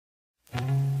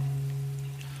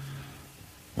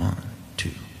2,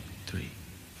 3,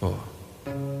 4.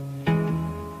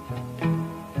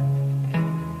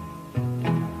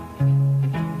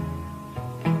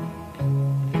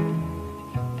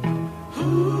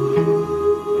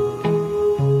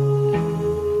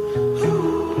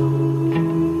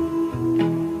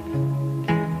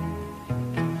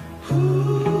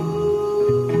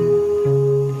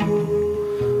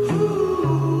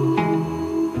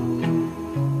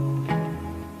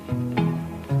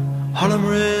 Harlem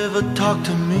River, talk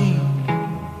to me.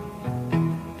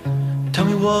 Tell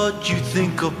me what you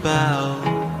think about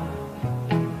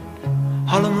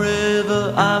Harlem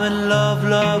River. I'm in love,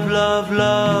 love, love,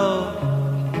 love.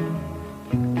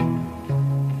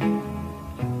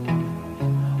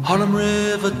 Harlem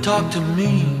River, talk to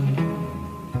me.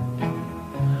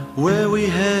 Where we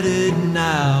headed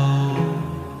now?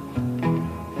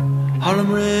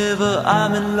 Harlem River,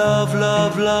 I'm in love,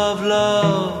 love, love,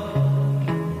 love.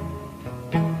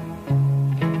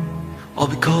 All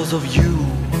because of you.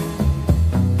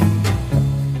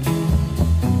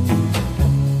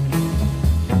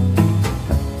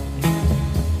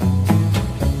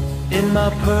 In my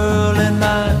pearl and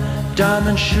my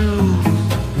diamond shoes,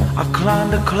 I've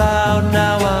climbed a cloud,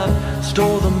 now I've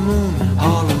stole the moon.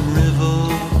 Harlem River,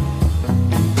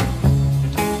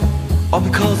 all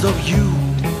because of you.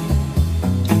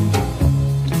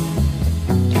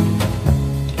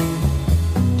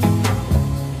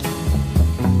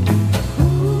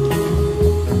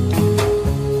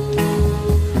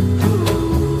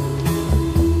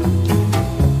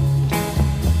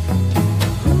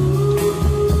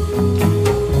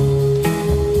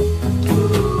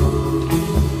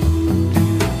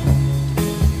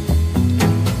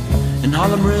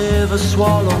 Harlem River,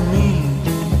 swallow me.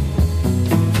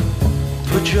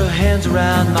 Put your hands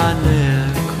around my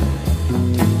neck.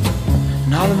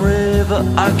 In Harlem River,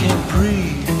 I can't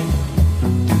breathe.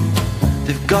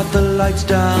 They've got the lights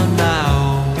down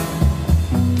now.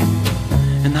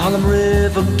 In Harlem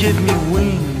River, give me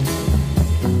wings.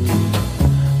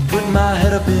 Put my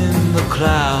head up in the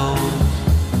clouds.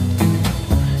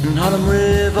 In Harlem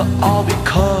River, all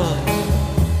because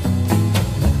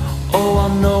oh,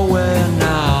 I'm nowhere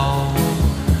now.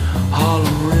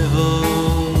 Harlem River,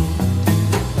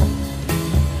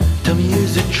 tell me,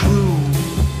 is it true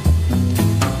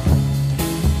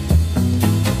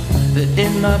that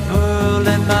in my pearl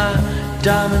and my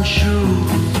diamond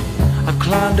shoes I've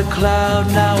climbed a cloud,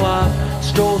 now I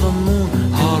stole the moon?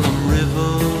 Harlem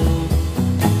River,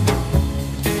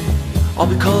 all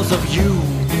because of you.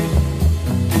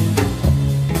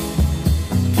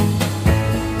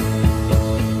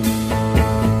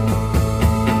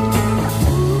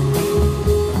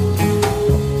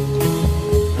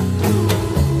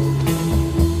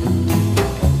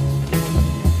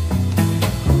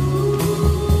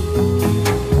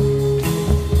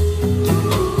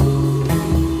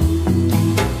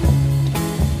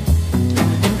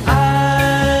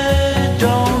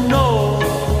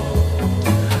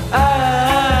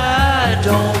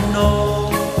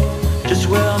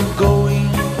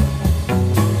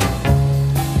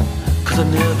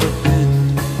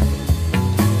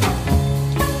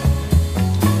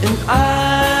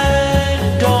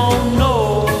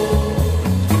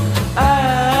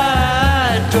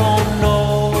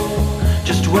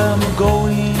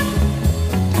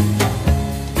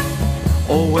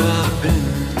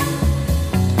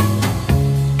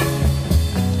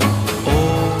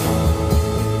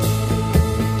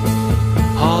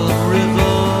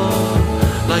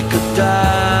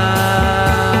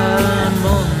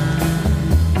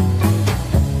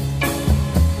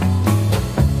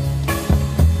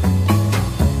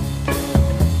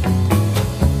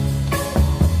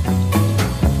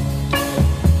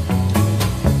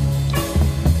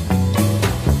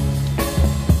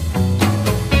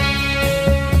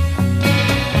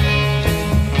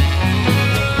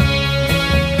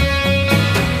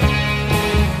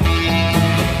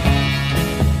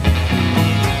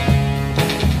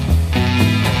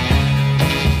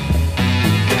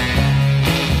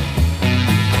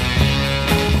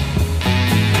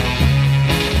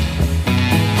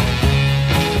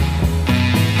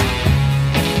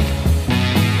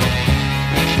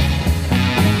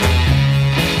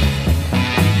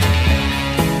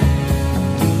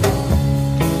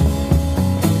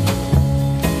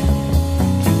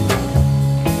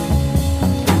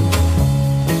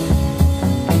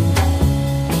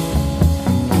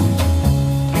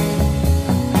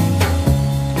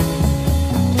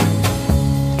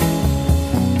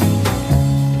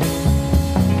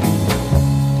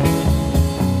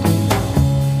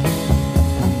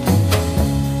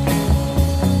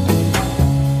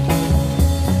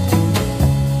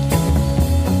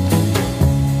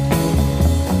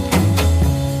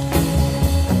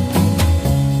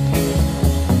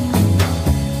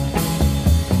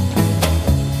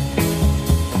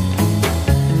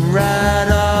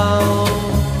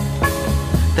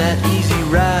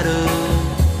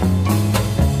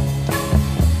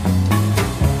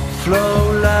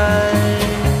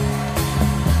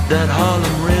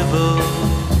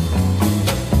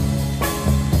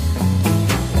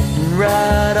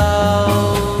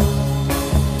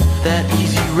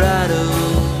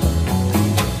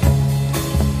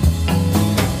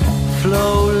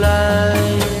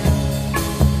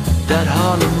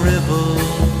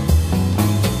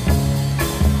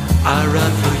 I